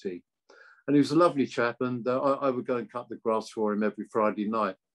Society. And he was a lovely chap, and I would go and cut the grass for him every Friday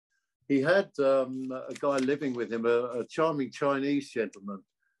night. He had a guy living with him, a charming Chinese gentleman,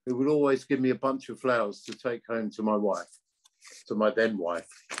 who would always give me a bunch of flowers to take home to my wife, to my then wife.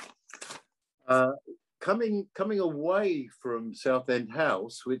 Coming away from Southend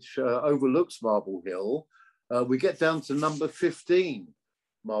House, which overlooks Marble Hill, we get down to number 15,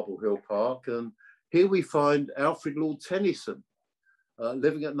 Marble Hill Park, and here we find Alfred Lord Tennyson,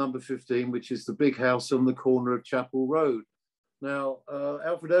 living at number 15, which is the big house on the corner of Chapel Road. Now,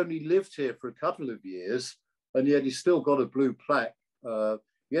 Alfred only lived here for a couple of years, and yet he's still got a blue plaque.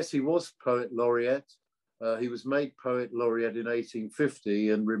 Yes, he was Poet Laureate. He was made Poet Laureate in 1850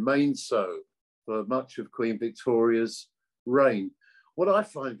 and remained so for much of Queen Victoria's reign. What I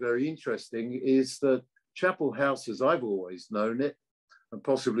find very interesting is that Chapel House, as I've always known it, and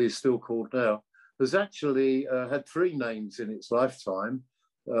possibly is still called now, has actually had three names in its lifetime.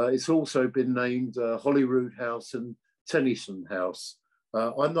 It's also been named Holyrood House and Tennyson House.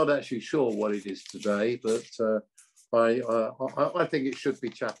 I'm not actually sure what it is today, but I think it should be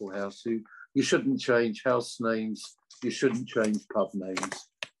Chapel House. You shouldn't change house names. You shouldn't change pub names,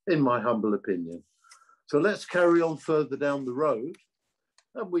 in my humble opinion. So let's carry on further down the road.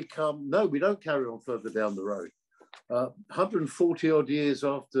 And we don't carry on further down the road. 140 odd years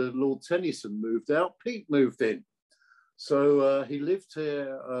after Lord Tennyson moved out, Pete moved in. So he lived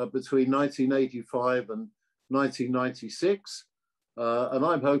here between 1985 and 1996. And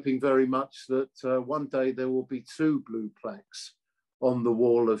I'm hoping very much that one day there will be two blue plaques on the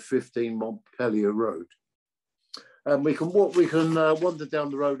wall of 15 Montpelier Road. And we can wander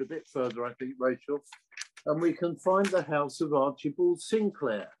down the road a bit further, I think, Rachel, and we can find the house of Archibald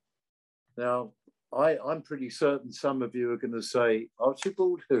Sinclair. Now, I'm pretty certain some of you are going to say,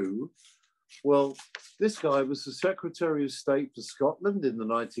 Archibald who? Well, this guy was the Secretary of State for Scotland in the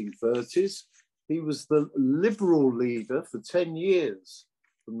 1930s. He was the Liberal leader for 10 years,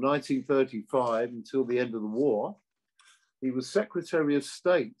 from 1935 until the end of the war. He was Secretary of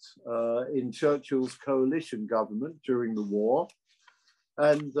State in Churchill's coalition government during the war.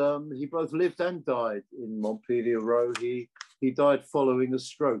 And he both lived and died in Montpelier Row. He died following a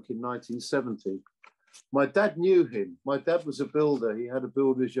stroke in 1970. My dad knew him. My dad was a builder. He had a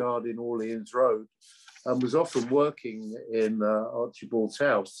builder's yard in Orleans Road and was often working in Archibald's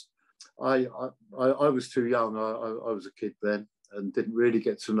house. I was too young. I was a kid then and didn't really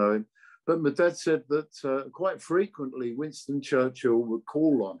get to know him. But my dad said that quite frequently Winston Churchill would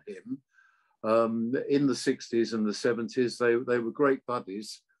call on him in the 60s and the 70s. They were great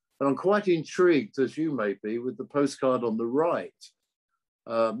buddies. And I'm quite intrigued, as you may be, with the postcard on the right.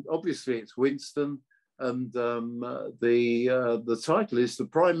 Obviously, it's Winston, and the title is "The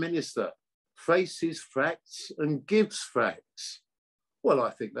Prime Minister Faces Facts and Gives Facts." Well,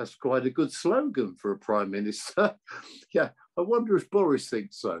 I think that's quite a good slogan for a Prime Minister. Yeah, I wonder if Boris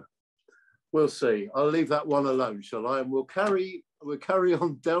thinks so. We'll see. I'll leave that one alone, shall I? And we'll carry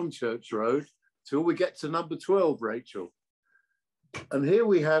on down Church Road till we get to number 12, Rachel. And here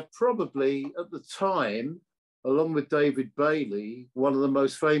we have probably, at the time, along with David Bailey, one of the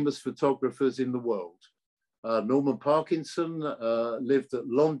most famous photographers in the world. Norman Parkinson lived at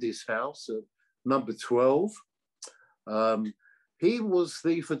Londy's house at number 12. He was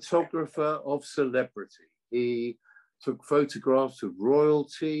the photographer of celebrity. He took photographs of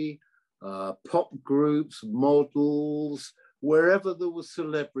royalty, pop groups, models. Wherever there was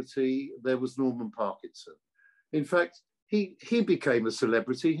celebrity, there was Norman Parkinson. In fact, he became a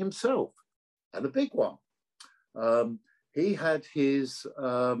celebrity himself, and a big one. He had his,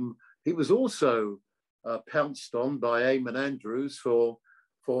 he was also pounced on by Eamon Andrews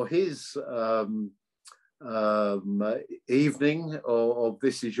for his evening of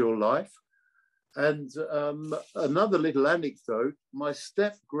This Is Your Life. And another little anecdote, my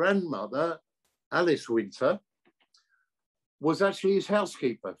step-grandmother, Alice Winter, was actually his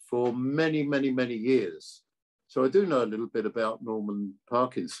housekeeper for many, many, many years. So I do know a little bit about Norman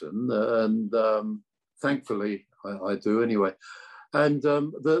Parkinson, and thankfully I do anyway. And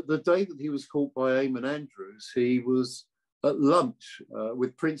the day that he was caught by Eamon Andrews, he was at lunch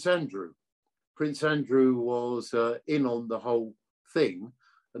with Prince Andrew. Prince Andrew was in on the whole thing,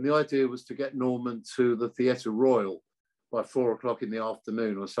 and the idea was to get Norman to the Theatre Royal by 4 o'clock in the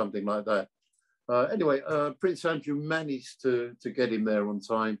afternoon or something like that. Anyway, Prince Andrew managed to get him there on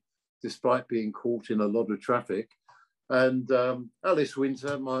time, despite being caught in a lot of traffic. And Alice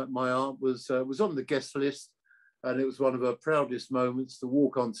Winter, my aunt, was on the guest list, and it was one of her proudest moments to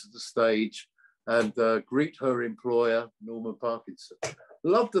walk onto the stage and greet her employer, Norman Parkinson.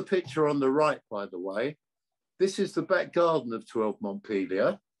 Love the picture on the right, by the way. This is the back garden of 12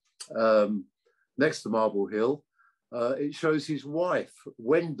 Montpelier, next to Marble Hill. It shows his wife,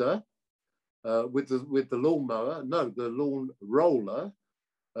 Wenda, with the lawnmower, no, the lawn roller,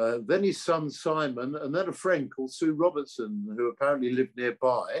 then his son Simon, and then a friend called Sue Robertson, who apparently lived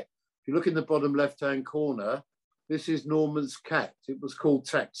nearby. If you look in the bottom left-hand corner, this is Norman's cat. It was called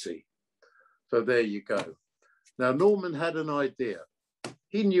Taxi. So there you go. Now, Norman had an idea.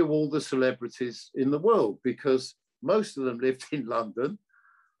 He knew all the celebrities in the world because most of them lived in London,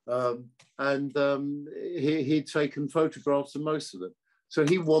 and he'd taken photographs of most of them. So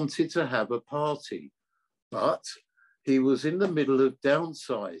he wanted to have a party, but he was in the middle of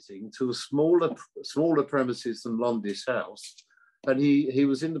downsizing to a smaller premises than Londy's house, and he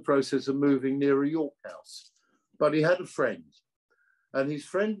was in the process of moving near a York house. But he had a friend, and his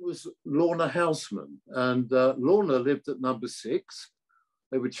friend was Lorna Houseman, and Lorna lived at number 6.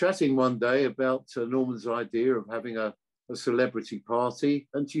 They were chatting one day about Norman's idea of having a celebrity party,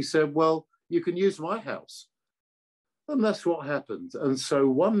 and she said, well, you can use my house. And that's what happened. And so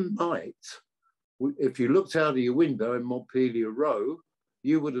one night, if you looked out of your window in Montpelier Row,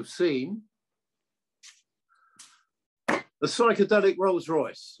 you would have seen a psychedelic Rolls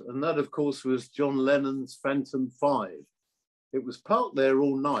Royce. And that, of course, was John Lennon's Phantom 5. It was parked there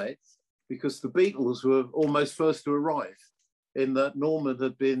all night because the Beatles were almost first to arrive, in that Norman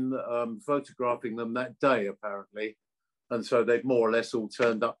had been photographing them that day, apparently. And so they'd more or less all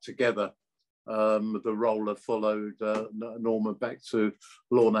turned up together. The roller followed Norman back to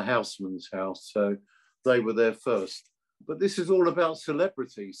Lorna Houseman's house. So they were there first. But this is all about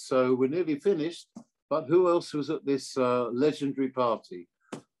celebrities. So we're nearly finished. But who else was at this legendary party?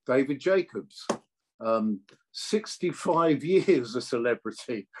 David Jacobs. 65 years a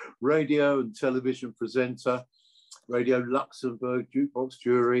celebrity, radio and television presenter, Radio Luxembourg, Jukebox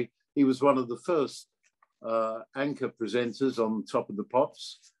Jury. He was one of the first anchor presenters on Top of the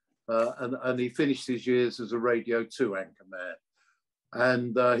Pops. And he finished his years as a Radio 2 anchor man.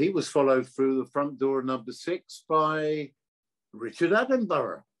 And he was followed through the front door of number 6 by Richard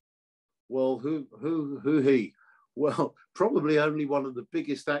Attenborough. Well, who he? well, probably only one of the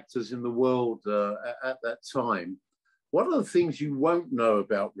biggest actors in the world at that time. One of the things you won't know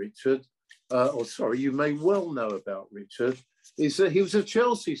about Richard, or sorry, you may well know about Richard, is that he was a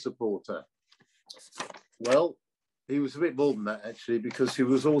Chelsea supporter. Well, he was a bit more than that, actually, because he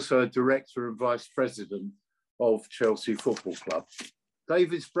was also a director and vice president of Chelsea Football Club.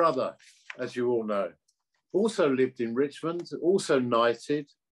 David's brother, as you all know, also lived in Richmond, also knighted,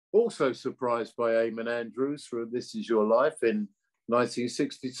 also surprised by Eamon Andrews for This Is Your Life in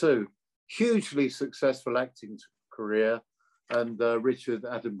 1962. Hugely successful acting career, and Richard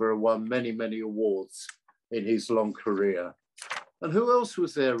Attenborough won many, many awards in his long career. And who else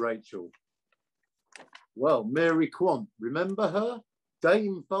was there, Rachel? Well, Mary Quant, remember her?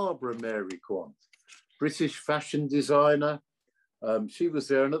 Dame Barbara Mary Quant, British fashion designer. She was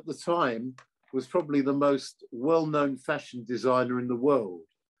there, and at the time was probably the most well-known fashion designer in the world.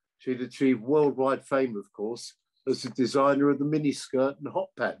 She'd achieved worldwide fame, of course, as a designer of the miniskirt and hot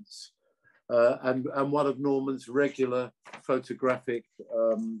pants, and one of Norman's regular photographic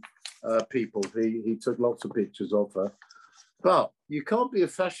people. He took lots of pictures of her. But you can't be a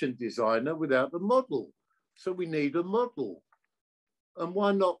fashion designer without a model. So we need a model. And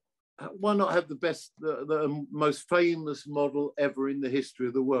why not have the most famous model ever in the history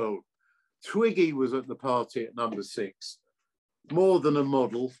of the world? Twiggy was at the party at number 6. More than a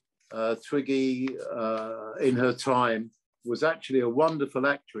model, Twiggy, in her time, was actually a wonderful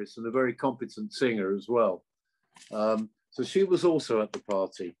actress and a very competent singer as well. So she was also at the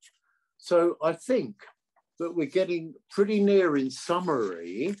party. So I think that we're getting pretty near, in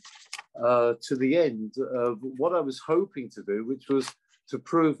summary, to the end of what I was hoping to do, which was to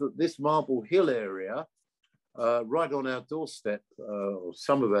prove that this Marble Hill area, right on our doorstep, or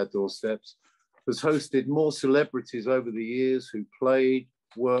some of our doorsteps, has hosted more celebrities over the years who played,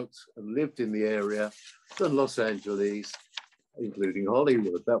 worked and lived in the area than Los Angeles, including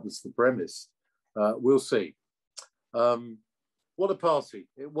Hollywood. That was the premise. We'll see. What a party.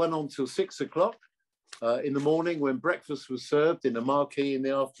 It went on till 6 o'clock in the morning, when breakfast was served in a marquee in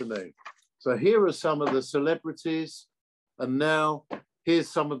the afternoon. So here are some of the celebrities, and now here's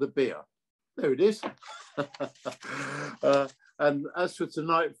some of the beer. There it is. And as for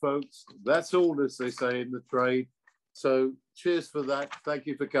tonight, folks, that's all, as they say in the trade. So cheers for that. Thank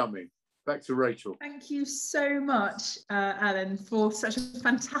you for coming. Back to Rachel. Thank you so much, Alan, for such a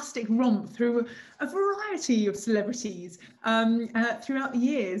fantastic romp through a variety of celebrities throughout the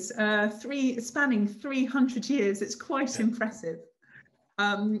years, spanning 300 years. It's quite impressive.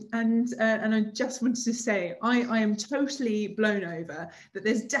 And I just wanted to say, I am totally blown over that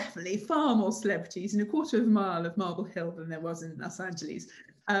there's definitely far more celebrities in a quarter of a mile of Marble Hill than there was in Los Angeles.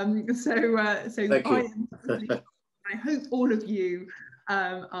 So I hope all of you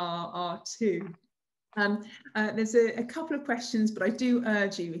are too. There's a couple of questions, but I do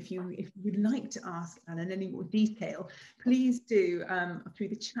urge you, if you would like to ask Alan any more detail, please do through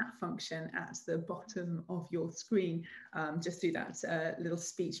the chat function at the bottom of your screen. Just do that little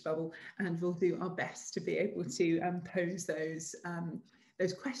speech bubble, and we'll do our best to be able to pose those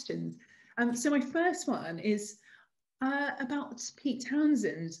questions. So my first one is about Pete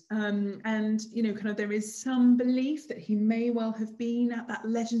Townsend, and kind of there is some belief that he may well have been at that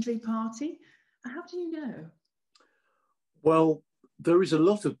legendary party. How do you know? Well, there is a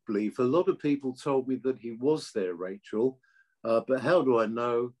lot of belief. A lot of people told me that he was there, Rachel, but how do I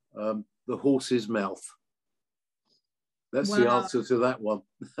know? The horse's mouth. That's the answer to that one.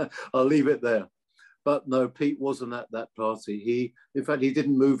 I'll leave it there. But no, Pete wasn't at that party. In fact, he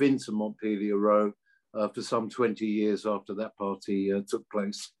didn't move into Montpelier Row for some 20 years after that party took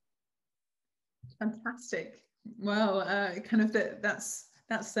place. Fantastic. Well, kind of that's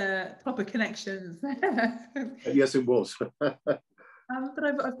proper connections. Yes, it was. But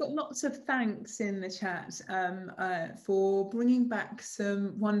I've got lots of thanks in the chat for bringing back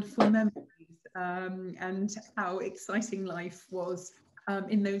some wonderful memories and how exciting life was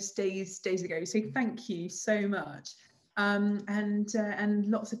in those days ago. So thank you so much. And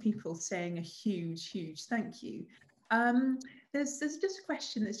lots of people saying a huge thank you. There's just a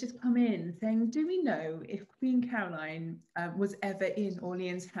question that's just come in saying, do we know if Queen Caroline was ever in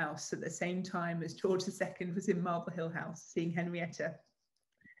Orleans House at the same time as George II was in Marble Hill House, seeing Henrietta?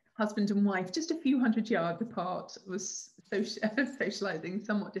 Husband and wife, just a few hundred yards apart, was socialising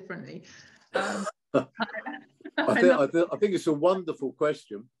somewhat differently. I think it's a wonderful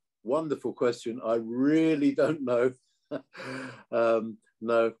question. Wonderful question. I really don't know.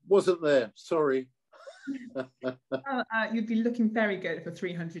 No, wasn't there. Sorry. You'd be looking very good for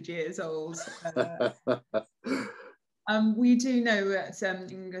 300 years old. We do know that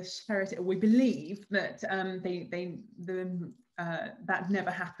English Heritage, we believe that that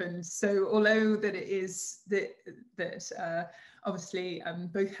never happened. So although that it is that obviously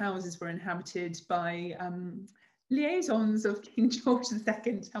both houses were inhabited by liaisons of King George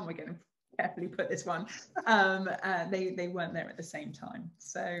II, how am I going to carefully put this one? They weren't there at the same time.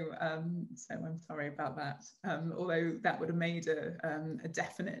 So so I'm sorry about that. Although that would have made a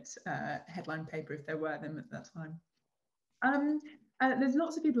definite headline paper if there were them at that time. There's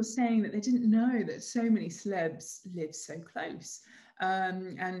lots of people saying that they didn't know that so many celebs live so close,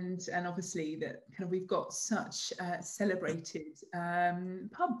 and obviously that kind of we've got such celebrated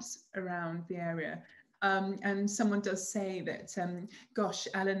pubs around the area. And someone does say that, gosh,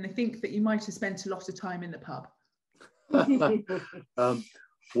 Alan, I think that you might have spent a lot of time in the pub.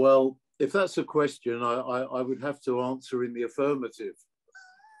 Well, if that's a question, I would have to answer in the affirmative.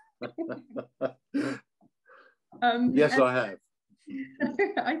 Yes, I have.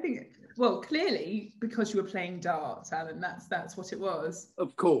 I think, well, clearly because you were playing darts, Alan, that's what it was.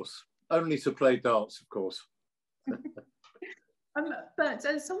 Of course, only to play darts, of course. But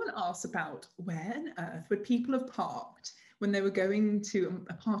someone asked about where on earth would people have parked when they were going to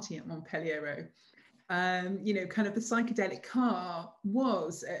a party at Montpellier Row? You know, kind of the psychedelic car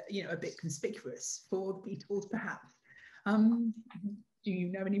was, you know, a bit conspicuous for the Beatles, perhaps. Do you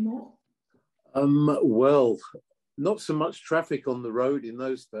know any more? Well, not so much traffic on the road in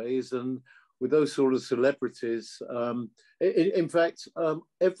those days, and with those sort of celebrities. In fact, I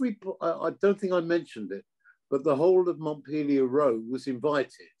don't think I mentioned it, but the whole of Montpellier Row was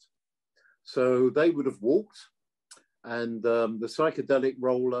invited. So they would have walked, and the psychedelic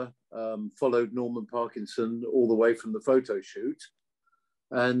roller followed Norman Parkinson all the way from the photo shoot.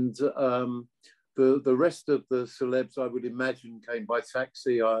 And the rest of the celebs, I would imagine, came by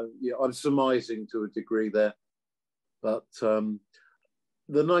taxi. I'm surmising to a degree there. But the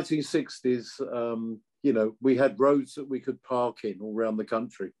 1960s, you know, we had roads that we could park in all around the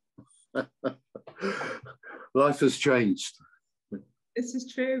country. Life has changed. This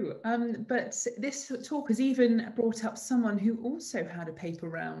is true. But this talk has even brought up someone who also had a paper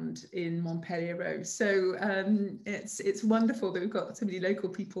round in Montpellier Row. So it's wonderful that we've got so many local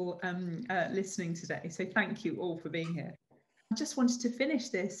people listening today. So thank you all for being here. I just wanted to finish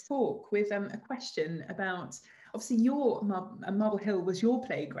this talk with a question about, obviously your Marble Hill was your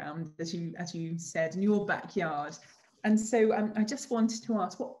playground, as you said, in your backyard. And so I just wanted to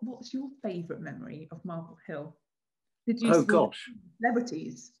ask, what's your favourite memory of Marble Hill? Did you see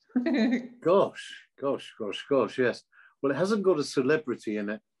celebrities? gosh, yes. Well, it hasn't got a celebrity in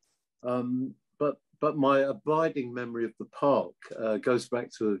it, but my abiding memory of the park goes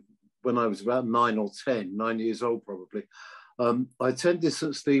back to when I was about 9 years old probably. I attended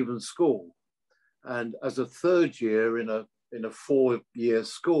St Stephen's School, and as a third year in a 4-year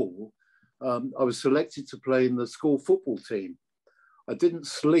school, I was selected to play in the school football team. I didn't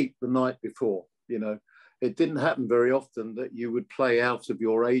sleep the night before, you know. It didn't happen very often that you would play out of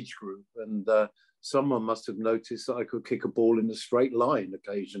your age group, and someone must have noticed that I could kick a ball in a straight line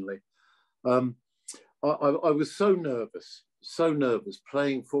occasionally. I was so nervous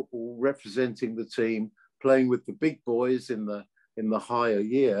playing football, representing the team, playing with the big boys in the higher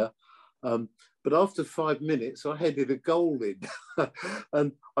year. But after 5 minutes, I headed a goal in.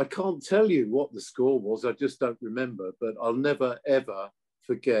 And I can't tell you what the score was, I just don't remember, but I'll never, ever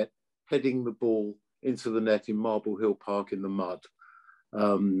forget heading the ball into the net in Marble Hill Park in the mud.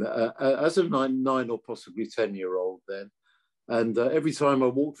 As a 9 or possibly 10-year-old then. And every time I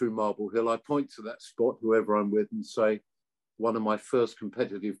walk through Marble Hill, I point to that spot, whoever I'm with, and say, one of my first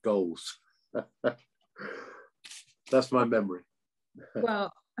competitive goals. That's my memory.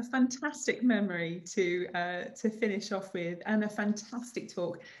 Well, a fantastic memory to finish off with, and a fantastic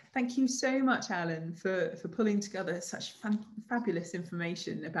talk. Thank you so much, Alan, for pulling together such fabulous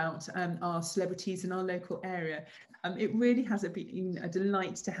information about our celebrities in our local area. It really has been a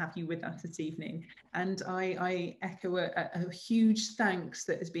delight to have you with us this evening, and I echo a huge thanks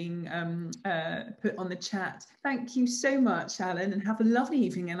that has been put on the chat. Thank you so much, Alan, and have a lovely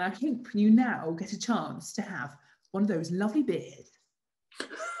evening, and I hope you now get a chance to have one of those lovely beers.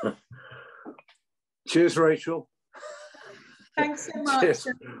 Cheers, Rachel. Thanks so much. Cheers.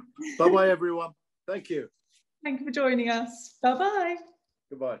 Bye-bye, everyone. Thank you. Thank you for joining us. Bye-bye.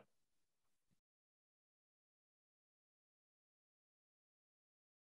 Goodbye.